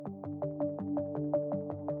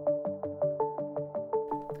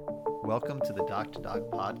Welcome to the Doc to Doc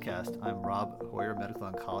podcast. I'm Rob Hoyer, medical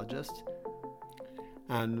oncologist.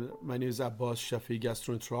 And my name is Abbas Shafi,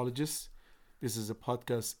 gastroenterologist. This is a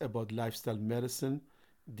podcast about lifestyle medicine,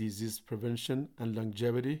 disease prevention, and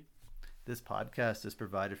longevity. This podcast is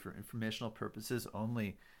provided for informational purposes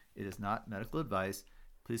only. It is not medical advice.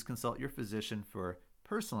 Please consult your physician for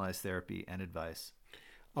personalized therapy and advice.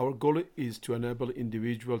 Our goal is to enable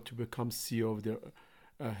individuals to become CEO of their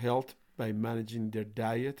health by managing their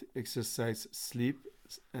diet, exercise, sleep,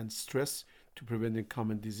 and stress to prevent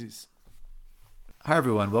common disease. Hi,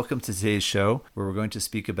 everyone. Welcome to today's show, where we're going to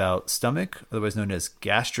speak about stomach, otherwise known as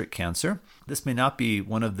gastric cancer. This may not be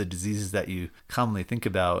one of the diseases that you commonly think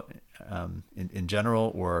about in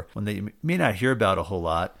general, or one that you may not hear about a whole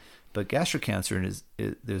lot. But gastric cancer,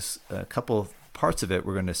 there's a couple parts of it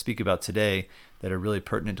we're going to speak about today that are really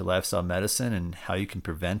pertinent to lifestyle medicine and how you can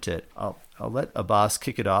prevent it. I'll let Abbas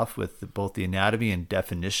kick it off with both the anatomy and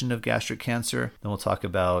definition of gastric cancer. Then we'll talk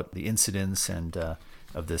about the incidence and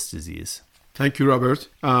of this disease. Thank you, Robert.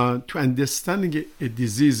 To understanding a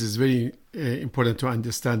disease is very important to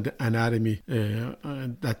understand the anatomy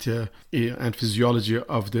and physiology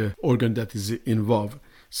of the organ that is involved.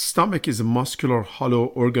 Stomach is a muscular hollow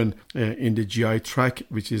organ in the GI tract,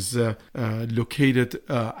 which is located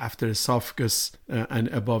after esophagus and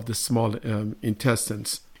above the small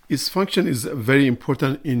intestines. Its function is very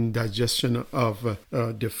important in digestion of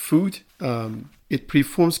the food. It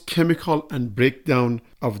performs chemical and breakdown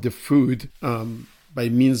of the food by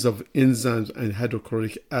means of enzymes and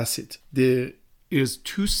hydrochloric acid. There is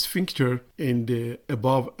two sphincter in the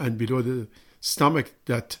above and below the stomach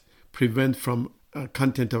that prevent from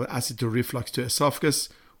content of acid to reflux to esophagus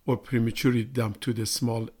or prematurely dump to the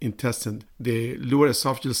small intestine. The lower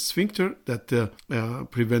esophageal sphincter that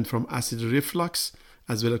prevent from acid reflux,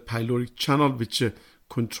 as well as pyloric channel, which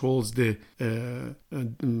controls the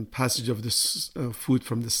passage of the food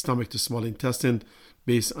from the stomach to small intestine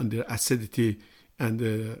based on the acidity and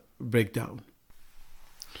the breakdown.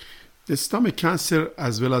 The stomach cancer,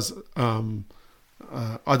 as well as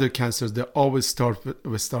other cancers, they always start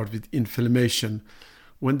with inflammation.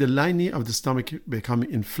 When the lining of the stomach becomes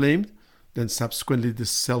inflamed, then subsequently the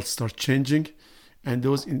cells start changing, and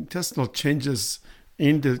those intestinal changes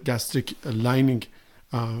in the gastric lining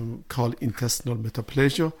called intestinal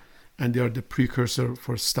metaplasia, and they are the precursor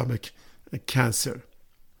for stomach cancer.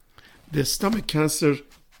 The stomach cancer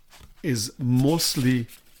is mostly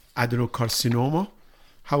adenocarcinoma.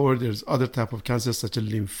 However, there's other type of cancers such as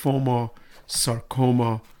lymphoma,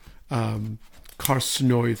 sarcoma,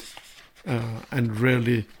 carcinoid, and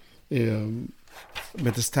rarely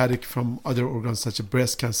metastatic from other organs such as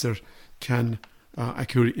breast cancer can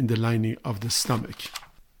occur in the lining of the stomach.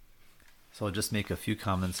 So I'll just make a few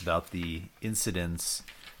comments about the incidence,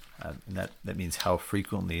 and that means how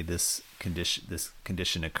frequently this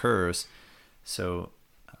condition occurs. So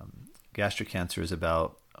gastric cancer is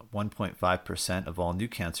about 1.5% of all new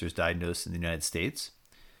cancers diagnosed in the United States.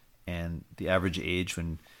 And the average age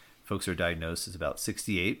when folks are diagnosed is about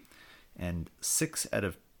 68. And 6 out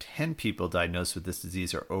of 10 people diagnosed with this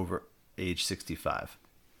disease are over age 65.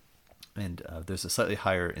 And there's a slightly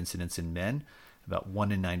higher incidence in men, about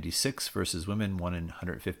 1 in 96 versus women, 1 in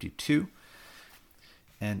 152.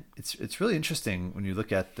 And it's really interesting when you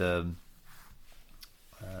look at the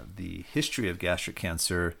history of gastric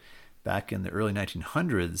cancer. Back in the early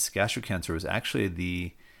 1900s, gastric cancer was actually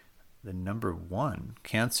the number one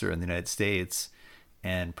cancer in the United States,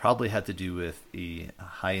 and probably had to do with a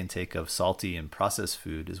high intake of salty and processed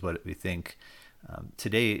food is what we think.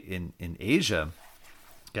 Today in Asia,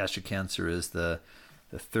 gastric cancer is the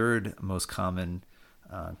third most common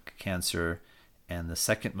cancer and the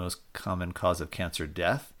second most common cause of cancer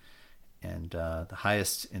death. And the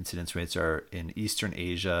highest incidence rates are in Eastern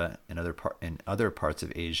Asia and other parts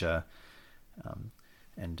of Asia.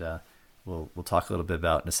 We'll talk a little bit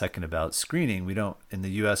about in a second about screening. In the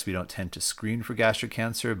U.S. we don't tend to screen for gastric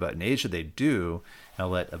cancer, but in Asia they do. I'll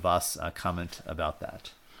let Abbas comment about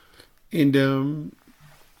that. In the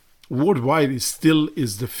worldwide, it still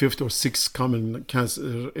is the fifth or sixth common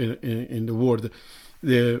cancer in the world.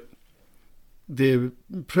 The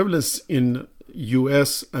prevalence in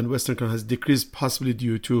U.S. and Western countries has decreased, possibly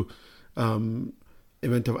due to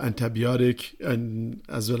event of antibiotic and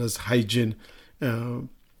as well as hygiene.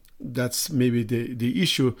 That's maybe the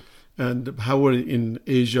issue. And however, in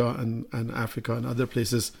Asia and Africa and other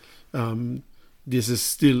places, this is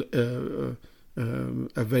still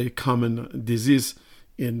a very common disease,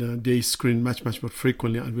 and they screen much more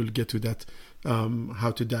frequently, and we'll get to that,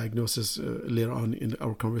 how to diagnose this later on in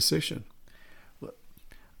our conversation.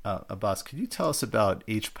 Abbas, could you tell us about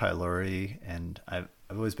H. pylori? And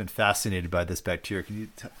I've always been fascinated by this bacteria. Can you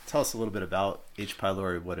tell us a little bit about H.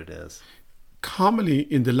 pylori, what it is? Commonly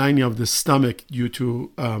in the lining of the stomach, due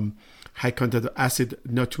to high content of acid,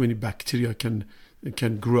 not too many bacteria can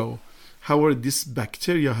grow. However, this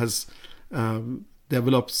bacteria has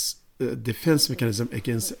develops a defense mechanism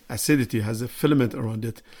against acidity, has a filament around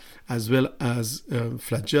it, as well as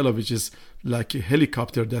flagella, which is like a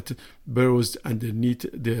helicopter that burrows underneath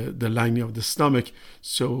the lining of the stomach,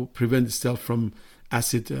 so prevent itself from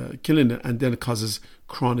acid killing it, and then causes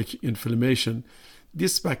chronic inflammation.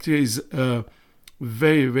 This bacteria is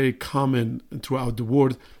very, very common throughout the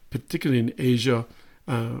world, particularly in Asia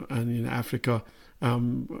and in Africa.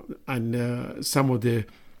 And some of the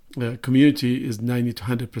community is 90 to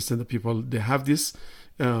 100% of people, they have this.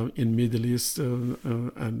 In Middle East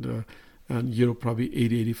and Europe, probably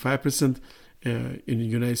 80-85%. In the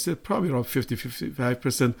United States, probably around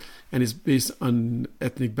 50-55%. And it's based on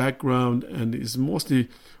ethnic background and is mostly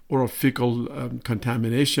oral fecal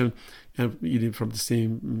contamination and eating from the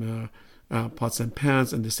same pots and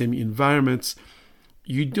pans and the same environments.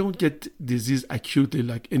 You don't get disease acutely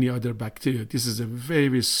like any other bacteria. This is a very,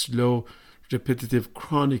 very slow, repetitive,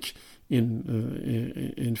 chronic infection.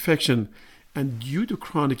 And due to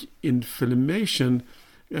chronic inflammation,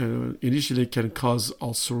 initially can cause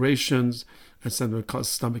ulcerations and sometimes cause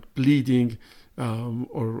stomach bleeding,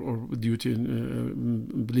 or due to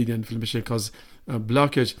bleeding and inflammation cause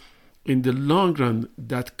blockage. In the long run,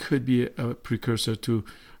 that could be a precursor to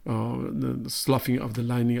the sloughing of the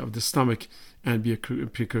lining of the stomach and be a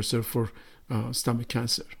precursor for stomach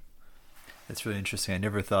cancer. That's really interesting. I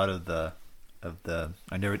never thought of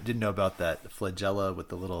didn't know about that flagella with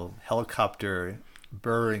the little helicopter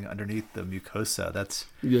burrowing underneath the mucosa. That's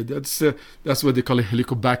what they call a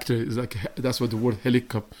helicobacter. It's like that's what the word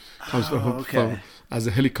helicopter comes from, as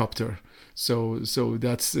a helicopter. So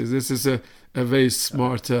this is a very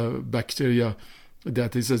smart bacteria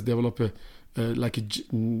that is has developed like a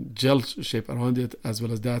gel shape around it, as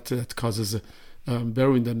well as that causes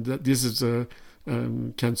burrowing. And this is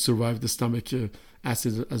can survive the stomach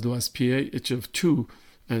acid as low as pH of 2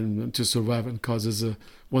 and to survive, and causes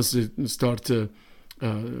once they start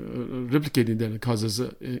replicating, then it causes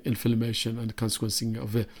inflammation and consequencing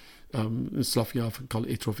of sloughing off, called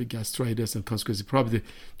atrophic gastritis, and consequently probably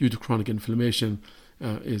due to chronic inflammation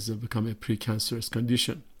is become a precancerous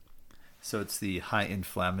condition. So it's the high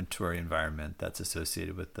inflammatory environment that's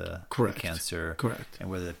associated with the cancer. Correct. And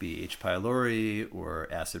whether it be H. pylori or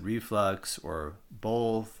acid reflux or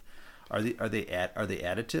both, are they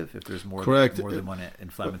additive if there's more than one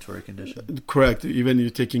inflammatory condition? Correct. Even you're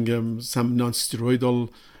taking some non-steroidal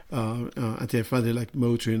anti-inflammatory like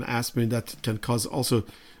Motrin, aspirin, that can cause also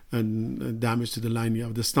damage to the lining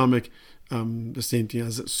of the stomach. The same thing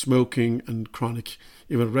as smoking and chronic,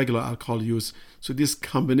 even regular alcohol use. So this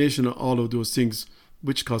combination of all of those things,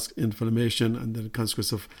 which cause inflammation and then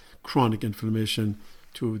consequence of chronic inflammation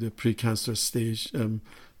to the precancerous stage, and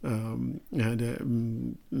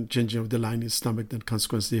changing of the lining of the stomach, then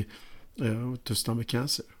consequently to stomach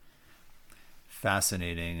cancer.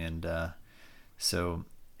 Fascinating. And so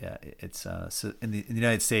it's so in the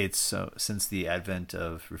United States. So since the advent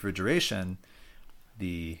of refrigeration,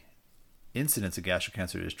 the incidence of gastric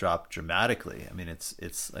cancer has dropped dramatically. I mean,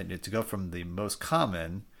 it's like to go from the most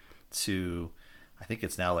common to, I think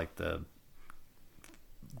it's now like the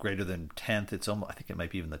greater than 10th. It's almost, I think it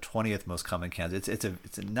might be even the 20th most common cancer.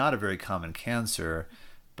 It's not a very common cancer,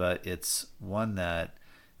 but it's one that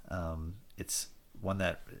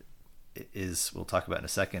is, we'll talk about in a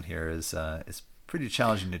second here, is pretty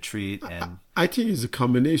challenging to treat. And I think it's a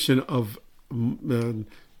combination of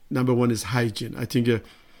number one is hygiene. I think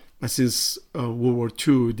since World War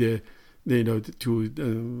II, they to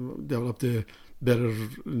develop the better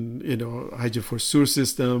hygiene for sewer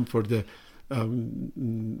system, for the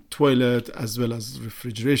toilet, as well as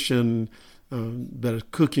refrigeration, better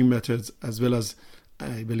cooking methods, as well as,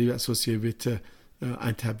 I believe, associated with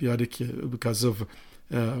antibiotic, because of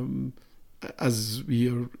as we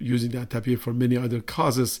are using the antibiotic for many other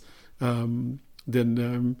causes,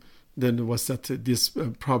 then was that this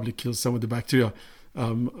probably kills some of the bacteria.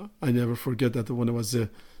 I never forget that when I was in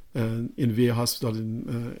VA hospital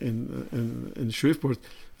in Shreveport,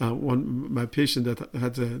 my patient that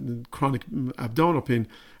had a chronic abdominal pain,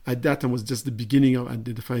 at that time was just the beginning of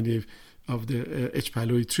identifying of the H.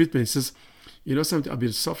 pylori treatment. He says, something, I've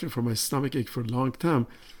been suffering from my stomach ache for a long time.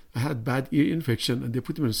 I had bad ear infection and they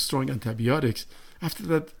put me on strong antibiotics. After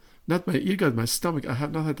that, not my ear gut, my stomach, I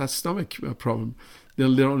have not had that stomach problem.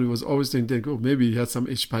 Then later on, it was always thinking, maybe he had some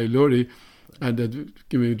H. pylori, and that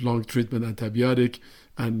give me long treatment antibiotic,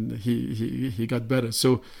 and he got better.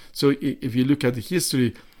 So if you look at the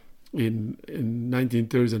history in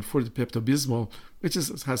 1930s and 40s, Pepto-Bismol, which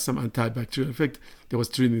has some antibacterial effect, there was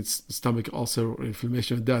treating stomach ulcer or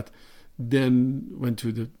inflammation with that. Then went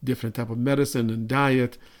to the different type of medicine and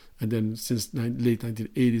diet, and then since late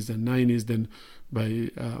 1980s and 90s, then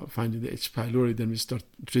by finding the H. pylori, then we start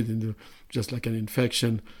treating just like an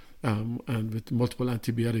infection, and with multiple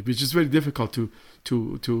antibiotics, which is very difficult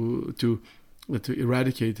to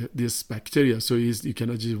eradicate this bacteria. So you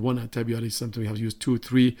cannot use one antibiotic. Sometimes you have to use 2,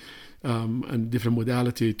 3, and different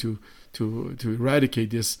modality to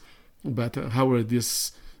eradicate this. But however,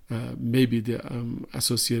 this may be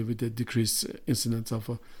associated with the decreased incidence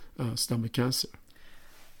of stomach cancer.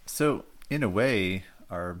 So in a way,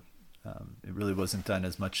 it really wasn't done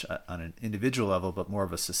as much on an individual level, but more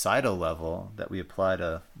of a societal level, that we applied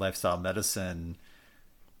a lifestyle medicine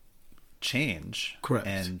change. Correct.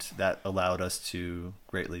 And that allowed us to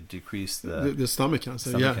greatly decrease the stomach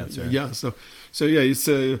cancer. Cancer. Yeah. So yeah, it's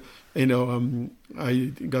I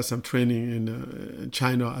got some training in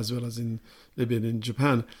China as well as a little bit in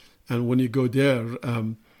Japan, and when you go there,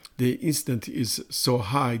 the incidence is so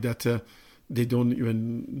high that they don't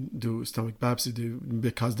even do stomach biopsy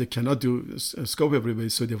because they cannot do scope everybody.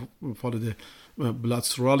 So they follow the blood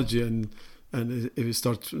serology, and if you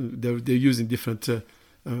start, they're using different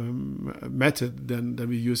method than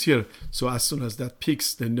we use here. So as soon as that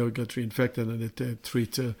peaks, they know get reinfected, and they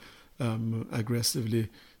treat aggressively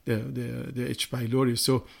the H. pylori.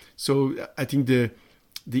 So I think the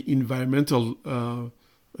environmental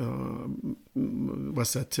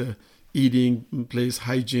eating plays,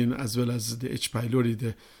 hygiene, as well as the H.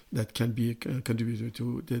 pylori, that can be contributed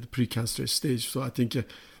to the precancerous stage. So I think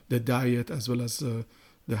the diet as well as the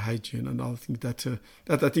hygiene and all, I think that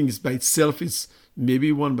I think is by itself is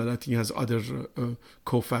maybe one, but I think has other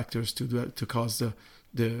cofactors to cause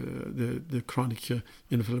the chronic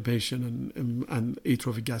inflammation and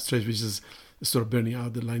atrophic gastritis, which is sort of burning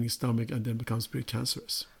out the lining stomach and then becomes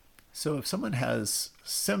precancerous. So if someone has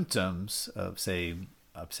symptoms of, say,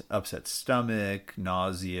 upset stomach,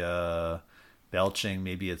 nausea, belching,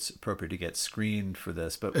 maybe it's appropriate to get screened for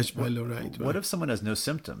this. But what if someone has no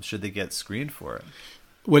symptoms? Should they get screened for it?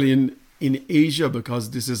 Well, in Asia,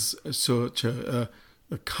 because this is such a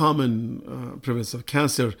common prevalence of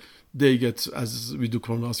cancer, they get, as we do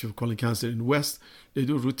colonoscopy for colon cancer in West, they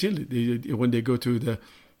do routinely. When they go to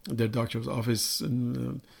their doctor's office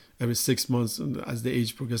every 6 months, and as the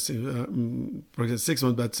age progresses 6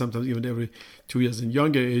 months, but sometimes even every 2 years in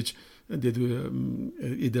younger age, they do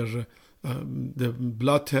either the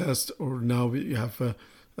blood test, or now we have a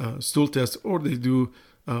stool test, or they do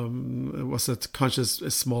conscious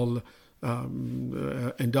small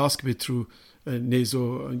endoscopy through a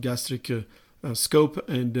nasogastric scope,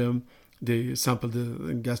 and they sample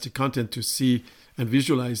the gastric content to see and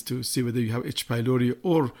visualize to see whether you have H. pylori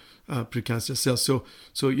or precancerous cells.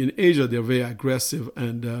 So in Asia, they're very aggressive,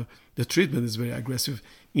 and the treatment is very aggressive.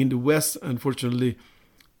 In the West, unfortunately,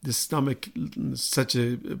 the stomach is such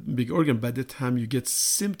a big organ. By the time you get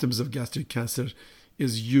symptoms of gastric cancer,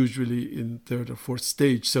 is usually in 3rd or 4th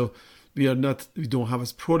stage. So we don't have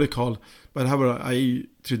a protocol, but however, I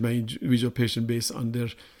treat my individual patient based on their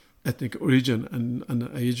ethnic origin, and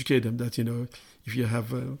I educate them that, if you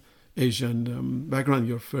have Asian background,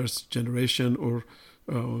 you're 1st generation or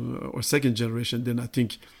 2nd generation, then I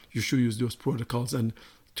think you should use those protocols and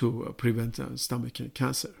to prevent stomach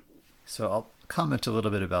cancer. So I'll comment a little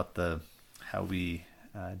bit about how we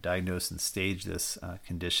diagnose and stage this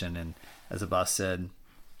condition. And as Abbas said,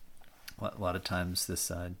 a lot of times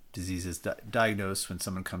this disease is diagnosed when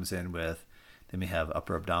someone comes in with, they may have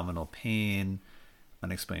upper abdominal pain,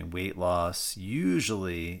 unexplained weight loss.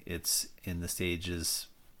 Usually it's in the stages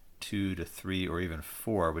 2 to 3 or even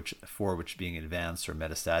 4, which being advanced or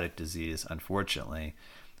metastatic disease. Unfortunately,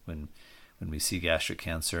 when we see gastric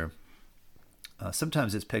cancer,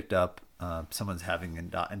 sometimes it's picked up. Someone's having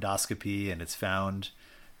endoscopy and it's found,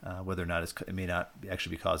 whether or not it may not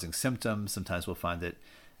actually be causing symptoms. Sometimes we'll find that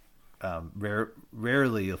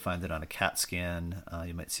rarely you'll find it on a CAT scan.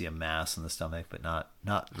 You might see a mass in the stomach, but not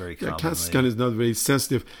very commonly. CAT scan is not very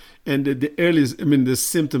sensitive, and the earliest, the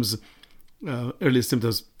symptoms, early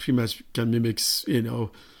symptoms pretty much can mimic,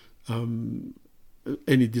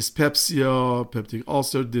 any dyspepsia, peptic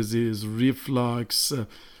ulcer disease, reflux.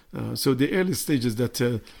 So the early stages but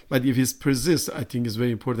if it persists, I think it's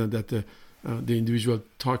very important that the individual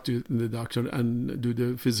talk to the doctor and do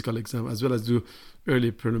the physical exam, as well as do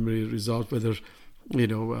early preliminary result, whether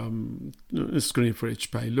screening for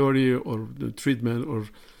H. pylori or the treatment, or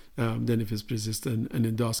then if it's persistent, an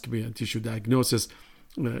endoscopy and tissue diagnosis.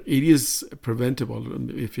 it is preventable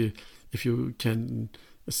if you can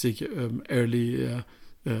seek early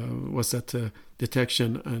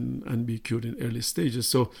detection and be cured in early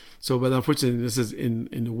stages. But unfortunately, this is in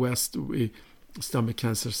the West, stomach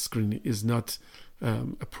cancer screening is not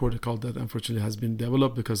a protocol that unfortunately has been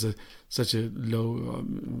developed because of such a low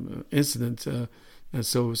incident. And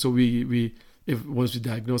so we if once we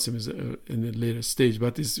diagnose them is in a later stage,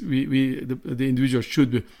 but the individual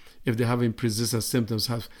should be, if they have persistent symptoms,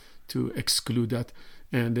 have to exclude that.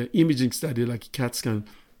 And the imaging study like CAT scan,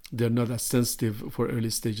 they're not as sensitive for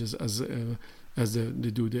early stages as they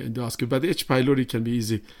do the endoscopy. But the H. pylori can be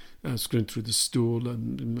easy screened through the stool,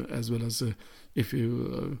 and as well as if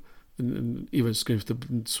you even screen with the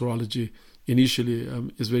serology initially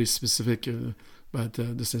is very specific, but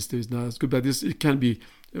the sensitivity is not as good. But it can be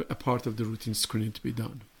a part of the routine screening to be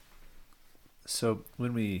done. So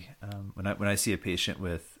when I see a patient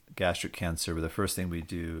with gastric cancer, the first thing we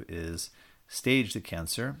do is stage the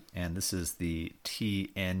cancer, and this is the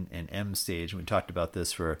T, N, and M stage. And we talked about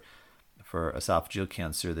this for esophageal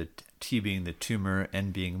cancer, the T being the tumor,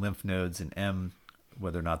 N being lymph nodes, and M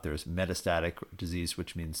whether or not there's metastatic disease,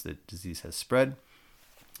 which means that disease has spread.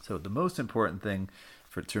 So the most important thing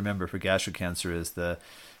to remember for gastric cancer is the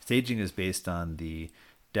staging is based on the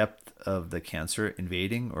depth of the cancer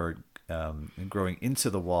invading or growing into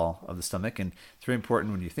the wall of the stomach. And it's very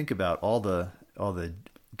important when you think about all the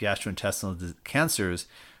gastrointestinal cancers,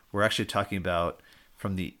 we're actually talking about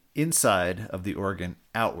from the inside of the organ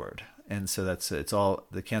outward. And so it's all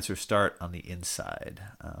the cancers start on the inside.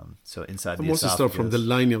 So inside the esophagus. Most start from the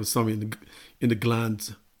lining of the stomach in the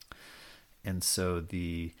glands. And so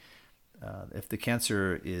if the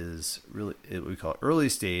cancer is really what we call early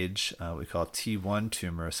stage, we call T1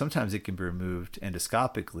 tumor. Sometimes it can be removed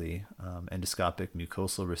endoscopically, endoscopic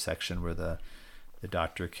mucosal resection, where the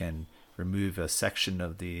doctor can remove a section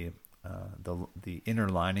of the inner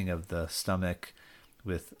lining of the stomach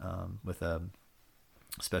with a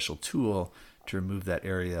special tool to remove that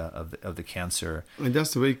area of the cancer. And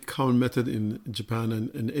that's the very common method in Japan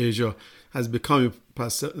and Asia, has become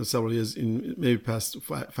past several years, in maybe past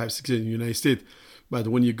 5-6 years in the United States. But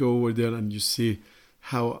when you go over there and you see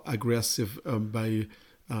how aggressive by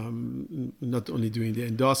not only doing the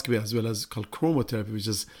endoscopy as well as called chromotherapy, which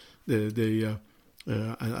is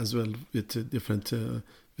as well with different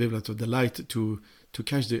wavelength of the light to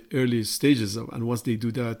catch the early stages of, and once they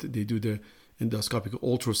do that, they do the endoscopic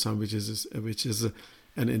ultrasound, which is an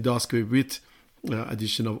endoscopy with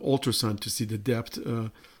addition of ultrasound to see the depth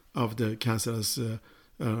of the cancer, as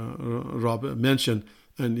Rob mentioned.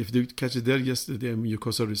 And if they catch it there, yes, the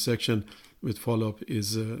mucosal resection with follow-up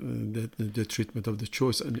is the treatment of the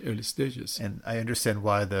choice in early stages. And I understand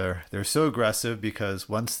why they're so aggressive, because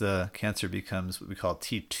once the cancer becomes what we call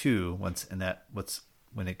T2,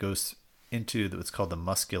 when it goes into what's called the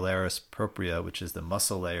muscularis propria, which is the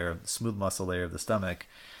muscle layer, smooth muscle layer of the stomach,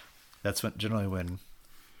 that's generally when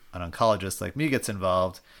an oncologist like me gets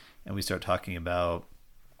involved, and we start talking about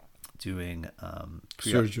doing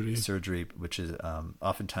surgery, which is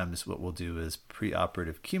oftentimes what we'll do is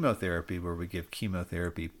preoperative chemotherapy, where we give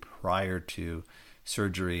chemotherapy prior to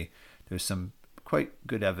surgery. There's some quite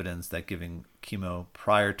good evidence that giving chemo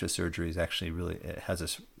prior to surgery is actually it has a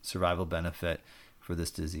survival benefit for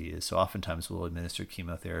this disease. So oftentimes we'll administer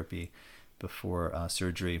chemotherapy before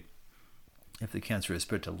surgery. If the cancer is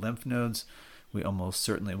spread to lymph nodes, we almost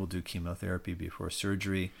certainly will do chemotherapy before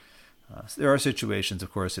surgery. So there are situations,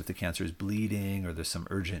 of course, if the cancer is bleeding or there's some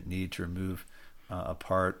urgent need to remove a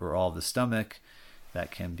part or all of the stomach,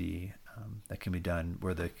 that can be done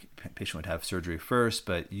where the patient would have surgery first.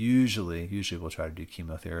 But usually we'll try to do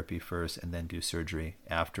chemotherapy first and then do surgery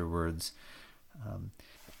afterwards.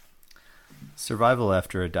 Survival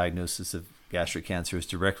after a diagnosis of gastric cancer is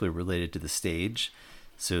directly related to the stage.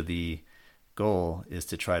 So the goal is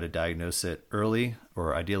to try to diagnose it early,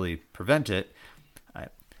 or ideally prevent it.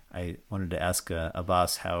 I wanted to ask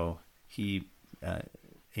Abbas how he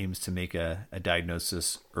aims to make a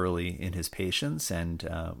diagnosis early in his patients, and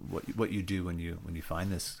what you do when you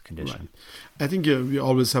find this condition. Right. I think we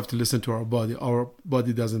always have to listen to our body. Our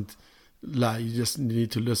body doesn't lie. You just need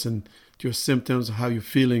to listen to your symptoms, how you're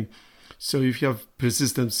feeling. So if you have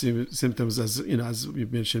persistent symptoms, as we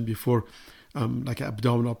mentioned before, like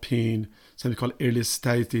abdominal pain, something called early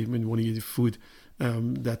satiety, when you want to eat food,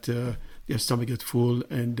 that your stomach gets full,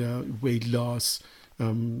 and weight loss,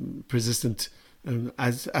 persistent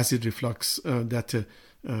acid reflux that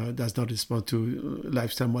does not respond to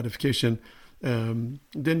lifestyle modification, then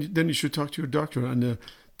you should talk to your doctor and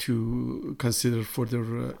to consider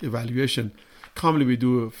further evaluation. Commonly, we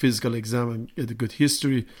do a physical exam and get a good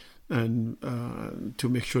history. and to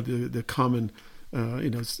make sure the common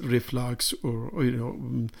reflux or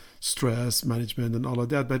stress management and all of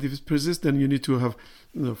that. But if it persists, then you need to have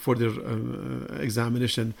further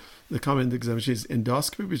examination. The common examination is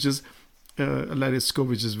endoscopy, which is a laryngoscope,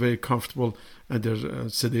 which is very comfortable, and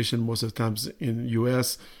there's sedation most of the times in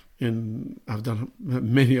U.S. And I've done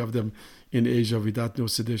many of them in Asia without no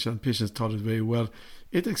sedation. Patients tolerate very well.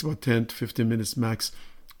 It takes about 10 to 15 minutes max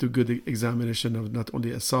to good examination of not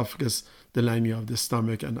only esophagus, the lining of the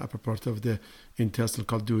stomach, and upper part of the intestine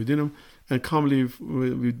called duodenum. And commonly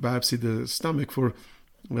we biopsy the stomach for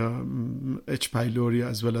H. pylori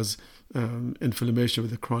as well as inflammation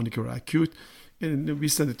with the chronic or acute. And we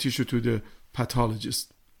send the tissue to the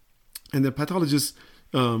pathologist. And the pathologist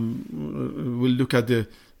will look at the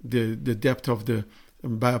depth of the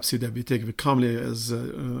biopsy that we take. We commonly, as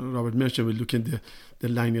Robert mentioned, we look in the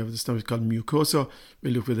lining of the stomach called mucosa. We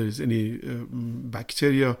look whether there's any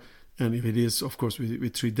bacteria, and if it is, of course, we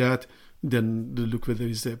treat that. Then we look whether there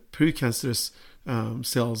is a precancerous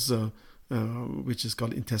cells, which is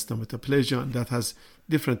called intestinal metaplasia, and that has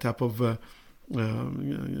different type of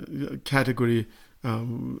category.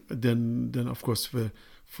 Then of course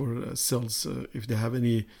for cells, if they have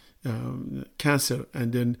any cancer,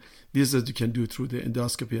 and then this is you can do through the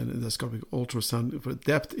endoscopy and endoscopic ultrasound for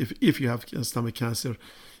depth if you have stomach cancer.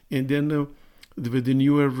 And then with the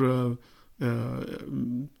newer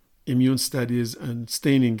immune studies and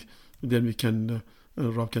staining, then we can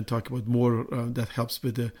Rob can talk about more that helps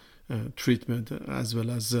with the treatment, as well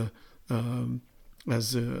as then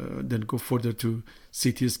go further to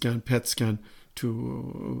CT scan, PET scan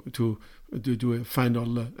to do a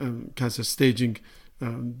final cancer staging,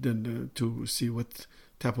 then to see what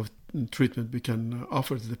type of treatment we can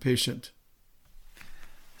offer to the patient.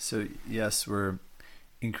 So yes, we're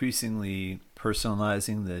increasingly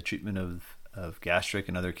personalizing the treatment of gastric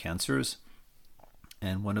and other cancers.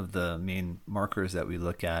 And one of the main markers that we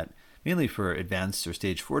look at, mainly for advanced or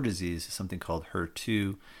stage 4 disease, is something called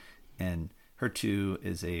HER2. And HER2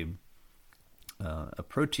 is a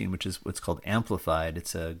protein which is what's called amplified.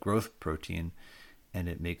 It's a growth protein, and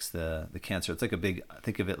it makes the cancer. It's like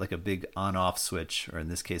think of it like a big on-off switch, or in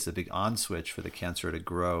this case, a big on switch for the cancer to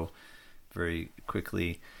grow very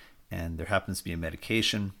quickly. And there happens to be a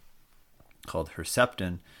medication called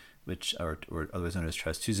Herceptin, which or otherwise known as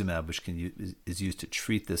trastuzumab, which is used to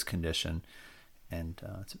treat this condition. And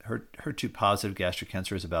HER2 positive gastric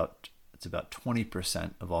cancer is about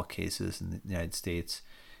 20% of all cases in the United States,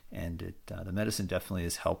 and the medicine definitely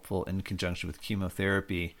is helpful in conjunction with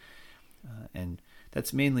chemotherapy, and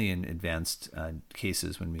that's mainly in advanced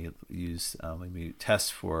cases when we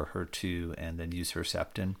test for HER2 and then use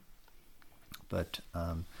Herceptin. But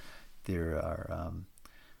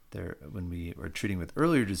when we are treating with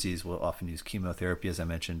earlier disease, we'll often use chemotherapy, as I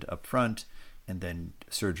mentioned, up front, and then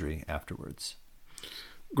surgery afterwards.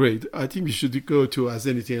 Great. I think we should go to, as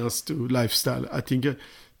anything else, to lifestyle. I think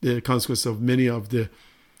the consequence of many of the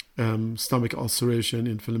stomach ulceration,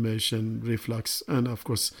 inflammation, reflux, and of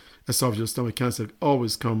course esophageal stomach cancer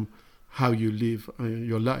always come how you live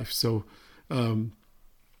your life. So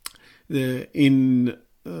in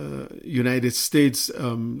United States,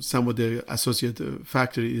 some of the associated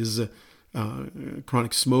factor is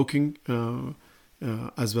chronic smoking,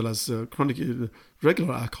 as well as chronic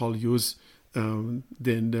regular alcohol use.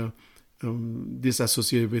 Then this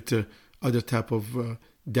associated with other type of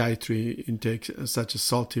dietary intake, such as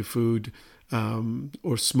salty food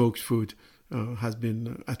or smoked food, has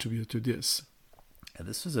been attributed to this. Yeah,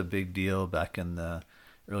 this was a big deal back in the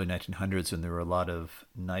early 1900s when there were a lot of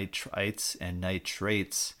nitrites and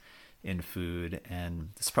nitrates in food, and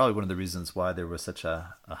it's probably one of the reasons why there was such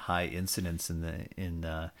a high incidence in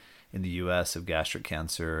the U.S. of gastric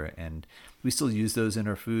cancer. And we still use those in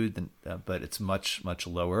our food, but it's much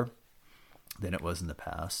lower than it was in the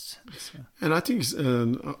past. So. And I think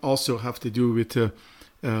also have to do with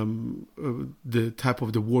the type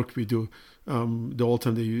of the work we do. The old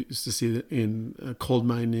time they used to see in coal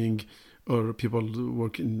mining, or people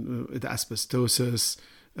work in with asbestosis,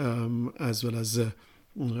 as well as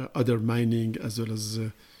other mining, as well as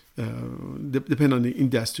depending on the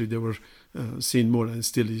industry, they were seen more, and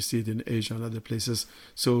still you see it in Asia and other places.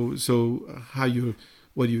 So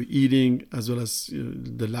what you're eating, as well as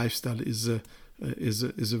the lifestyle is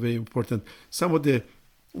very important.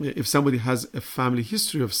 If somebody has a family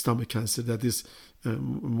history of stomach cancer, that is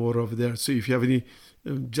more over there. So if you have any,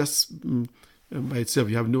 just by itself,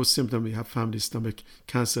 you have no symptom, you have family stomach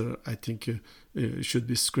cancer, I think you should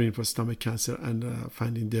be screened for stomach cancer and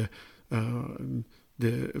finding the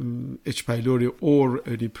the H. pylori or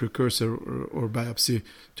any precursor or biopsy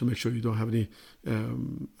to make sure you don't have any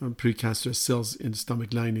precancerous cells in the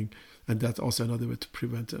stomach lining. And that's also another way to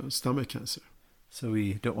prevent stomach cancer. So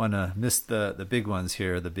we don't want to miss the big ones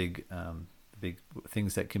here, the big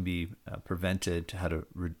things that can be prevented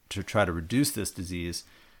to try to reduce this disease.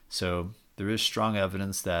 So there is strong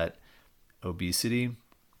evidence that obesity,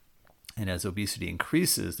 and as obesity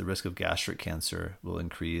increases, the risk of gastric cancer will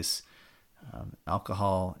increase.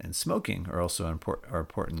 Alcohol and smoking are also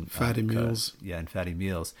important. Fatty meals. And fatty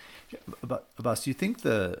meals. Abbas, do you think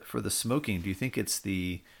for the smoking, do you think it's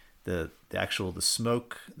the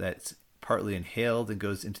smoke that's partly inhaled and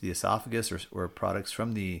goes into the esophagus, or products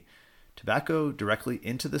from the tobacco directly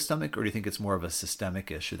into the stomach, or do you think it's more of a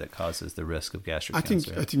systemic issue that causes the risk of gastric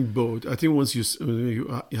cancer? I think both. I think once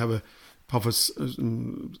you have a puff of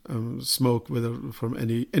smoke, whether from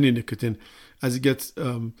any nicotine, as it gets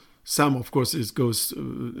some, of course, it goes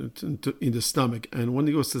in the stomach, and when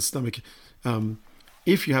it goes to the stomach,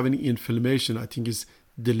 if you have any inflammation, I think it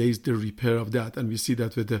delays the repair of that, and we see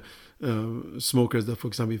that with the smokers that, for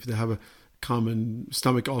example, if they have a common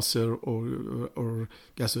stomach ulcer or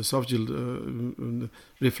gastroesophageal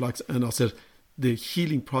reflux and ulcer, the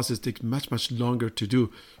healing process takes much longer to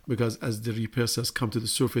do, because as the repair cells come to the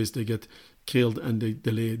surface, they get killed and they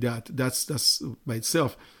delay that. That's by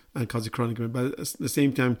itself and causes chronic. But at the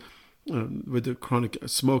same time, with the chronic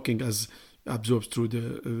smoking, as absorbs through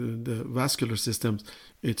the vascular systems,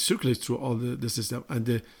 it circulates through all the system, and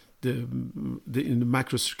the in the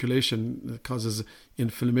macrocirculation causes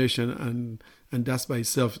inflammation, and that's by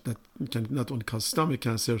itself that can not only cause stomach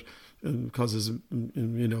cancer, and causes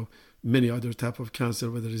many other type of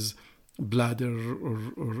cancer, whether it's bladder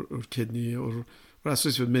or kidney or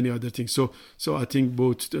associated with many other things. So I think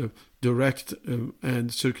both the direct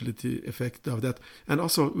and circulatory effect of that, and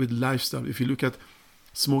also with lifestyle. If you look at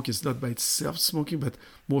smoking, it's not by itself smoking, but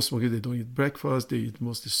most smokers, they don't eat breakfast, they eat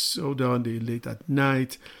mostly soda, they eat late at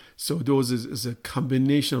night. So those is a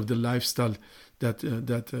combination of the lifestyle that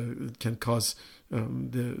can cause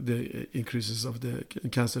the increases of the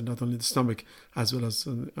cancer, not only in the stomach as well as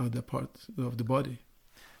other parts of the body.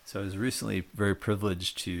 So I was recently very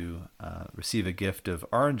privileged to receive a gift of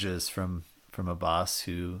oranges from Abbas,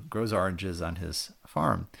 who grows oranges on his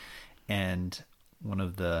farm. And one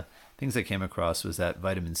of the things I came across was that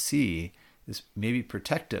vitamin C is maybe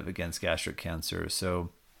protective against gastric cancer. So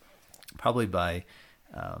probably by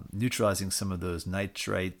neutralizing some of those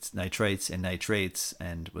nitrates and nitrates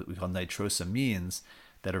and what we call nitrosamines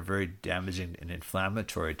that are very damaging and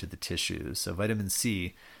inflammatory to the tissues. So vitamin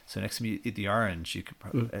C. So next time you eat the orange,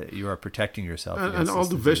 you are protecting yourself. And all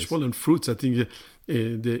the vegetable and fruits, I think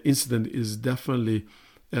the incidence is definitely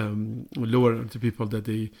lower to people that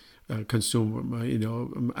they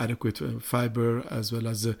consume adequate fiber as well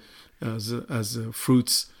as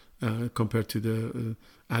fruits compared to the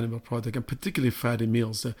animal product, and particularly fatty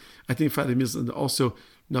meals. I think fatty meals, and also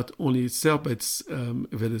not only itself, but it's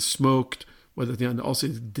if it is smoked, and also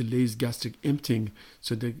it delays gastric emptying.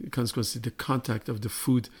 So the consequence, the contact of the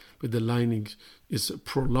food with the lining is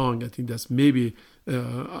prolonged. I think that's maybe,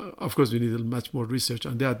 of course, we need much more research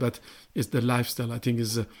on that, but it's the lifestyle. I think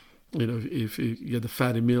is, if you get the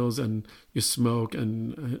fatty meals and you smoke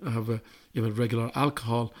and have even regular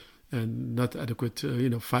alcohol and not adequate,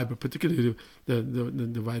 fiber, particularly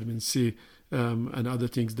the vitamin C and other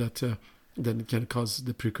things that can cause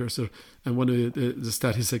the precursor. And one of the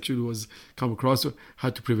studies actually was come across how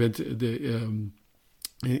to prevent the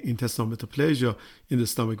intestinal metaplasia in the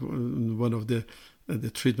stomach. One of the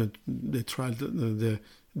treatment, they tried the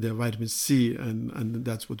vitamin C, and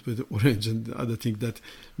that's what with the orange and the other thing that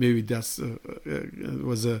maybe that's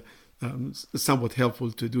was somewhat helpful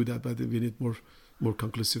to do that, but we need more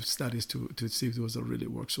conclusive studies to see if those really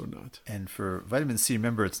works or not. And for vitamin C,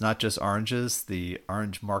 remember, it's not just oranges. The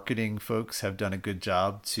orange marketing folks have done a good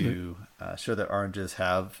job to show that oranges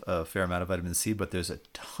have a fair amount of vitamin C, but there's a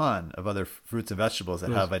ton of other fruits and vegetables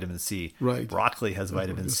that have vitamin C. Right. Broccoli has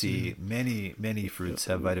vitamin C. Many fruits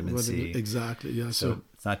have vitamin C. Exactly. Yeah. So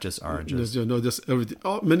it's not just oranges. Just everything.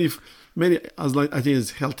 Many. As like I think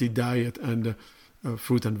it's healthy diet and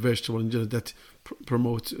fruit and vegetable in general that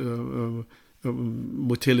promote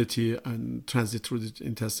motility and transit through the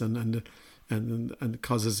intestine and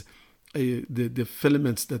causes the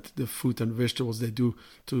filaments that the fruit and vegetables they do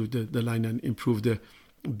to the line and improve the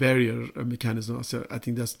barrier mechanism. So I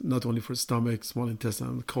think that's not only for stomach, small intestine,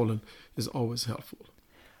 and colon is always helpful.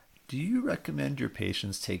 Do you recommend your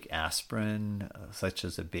patients take aspirin, such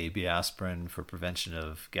as a baby aspirin, for prevention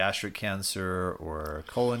of gastric cancer or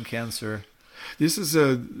colon cancer? This is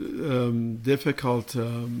a difficult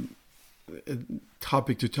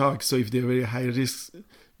topic to talk. So if they're very high risk,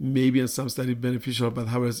 maybe in some study beneficial, but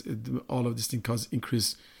however, all of these things cause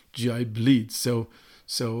increased GI bleed. So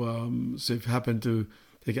if you happen to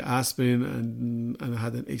take aspirin and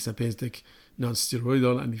had an aches and pains, take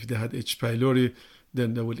non-steroidal, and if they had H. pylori,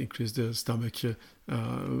 then that will increase the stomach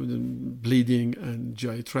bleeding and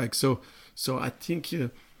GI tract. So I think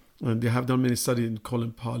they have done many studies in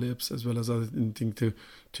colon polyps as well as other things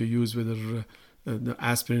to use, whether the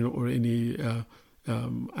aspirin or any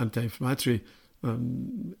anti-inflammatory.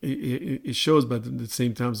 It shows, but at the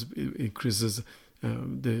same time it increases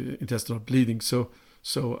the intestinal bleeding. So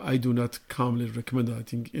I do not commonly recommend that. I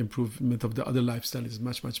think improvement of the other lifestyle is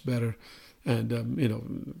much better.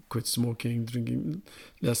 And quit smoking, drinking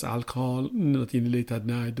less alcohol, not eating late at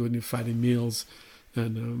night, doing fatty meals,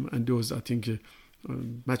 and those I think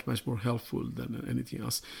much more helpful than anything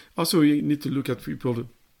else. Also, you need to look at people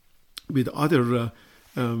with other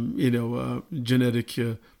genetic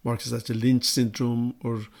markers such as Lynch syndrome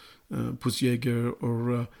or Peutz-Jeghers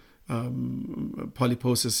or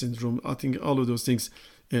polyposis syndrome. I think all of those things,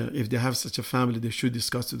 if they have such a family, they should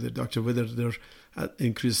discuss with their doctor whether they're at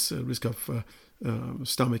increased risk of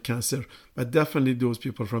stomach cancer. But definitely those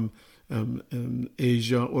people from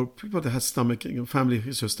Asia or people that have family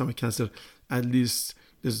history of stomach cancer, at least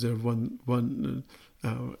deserve one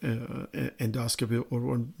endoscopy or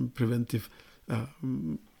one preventive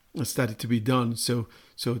study to be done. So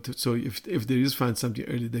if there is find something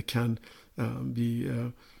early, they can be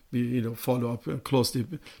follow up closely,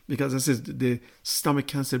 because as I said, the stomach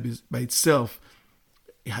cancer by itself,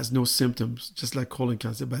 it has no symptoms, just like colon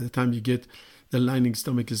cancer. By the time you get the lining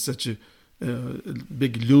stomach is such a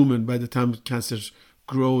big lumen, by the time cancer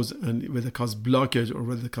grows, and whether it causes blockage or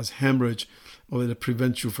whether it causes hemorrhage or whether it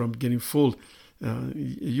prevents you from getting full,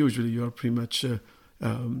 usually you are pretty much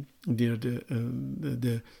near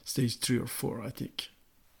the stage 3 or 4, I think.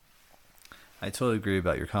 I totally agree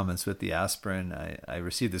about your comments with the aspirin. I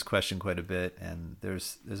received this question quite a bit, and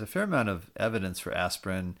there's a fair amount of evidence for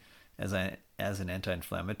aspirin as an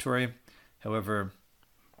anti-inflammatory. However,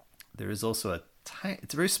 there is also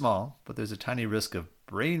it's very small, but there's a tiny risk of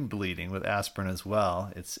brain bleeding with aspirin as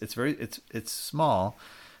well. It's small,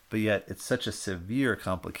 but yet it's such a severe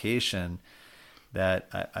complication that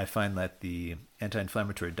I find that the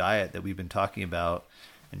anti-inflammatory diet that we've been talking about,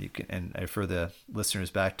 and I refer the listeners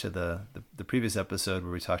back to the previous episode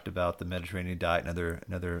where we talked about the Mediterranean diet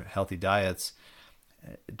and other healthy diets,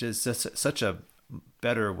 just such a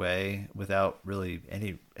better way without really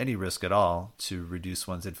any risk at all to reduce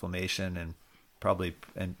one's inflammation and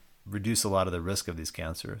reduce a lot of the risk of these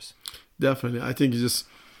cancers. Definitely. I think it just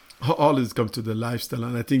always comes to the lifestyle,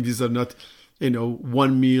 and I think these are not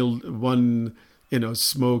one meal, one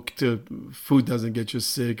smoked food doesn't get you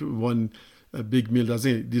sick, one a big meal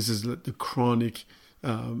doesn't. This is the chronic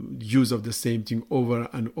use of the same thing over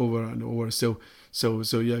and over and over. So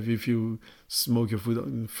yeah, if you smoke your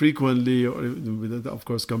food frequently, or with it, of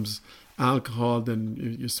course, comes alcohol,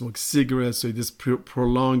 then you smoke cigarettes. So this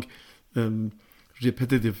prolonged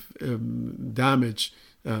repetitive damage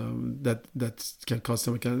that can cause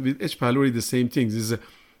stomach cancer. With H. pylori, the same thing. This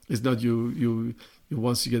is not you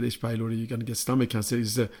once you get H. pylori, you're gonna get stomach cancer.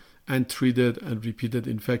 It's untreated and repeated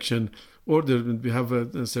infection. Or we have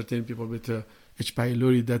certain people with H.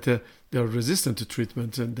 pylori that they are resistant to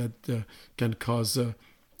treatment, and that can cause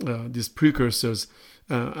these precursors,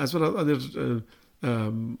 as well as other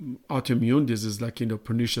autoimmune diseases like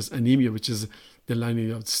pernicious anemia, which is the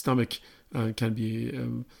lining of the stomach can be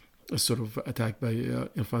sort of attacked by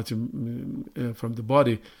inflammatory from the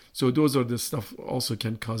body. So those are the stuff also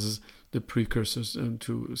can cause the precursors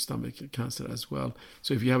to stomach cancer as well.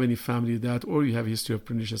 So if you have any family that, or you have a history of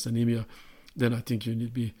pernicious anemia, then I think you need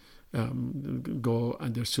to be go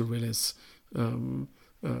under surveillance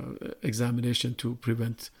examination to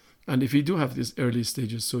prevent. And if you do have these early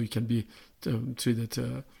stages, so you can be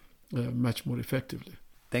treated much more effectively.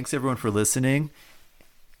 Thanks everyone for listening.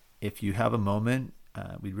 If you have a moment,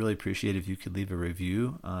 we'd really appreciate if you could leave a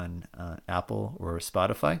review on Apple or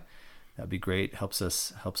Spotify. That'd be great. Helps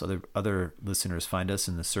other listeners find us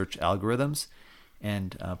in the search algorithms.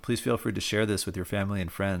 And please feel free to share this with your family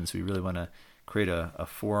and friends. We really want to create a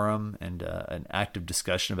forum and an active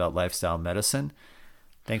discussion about lifestyle medicine.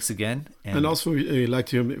 Thanks again. And also, we'd like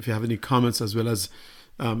to hear if you have any comments, as well as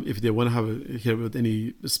if they want to hear about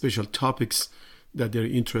any special topics that they're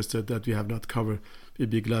interested that we have not covered. We'd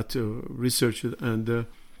be glad to research it and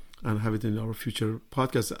have it in our future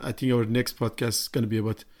podcast. I think our next podcast is going to be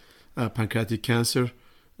about pancreatic cancer,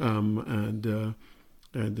 I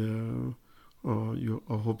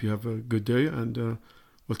hope you have a good day, and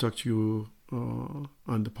we'll talk to you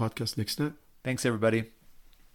on the podcast next time. Thanks, everybody.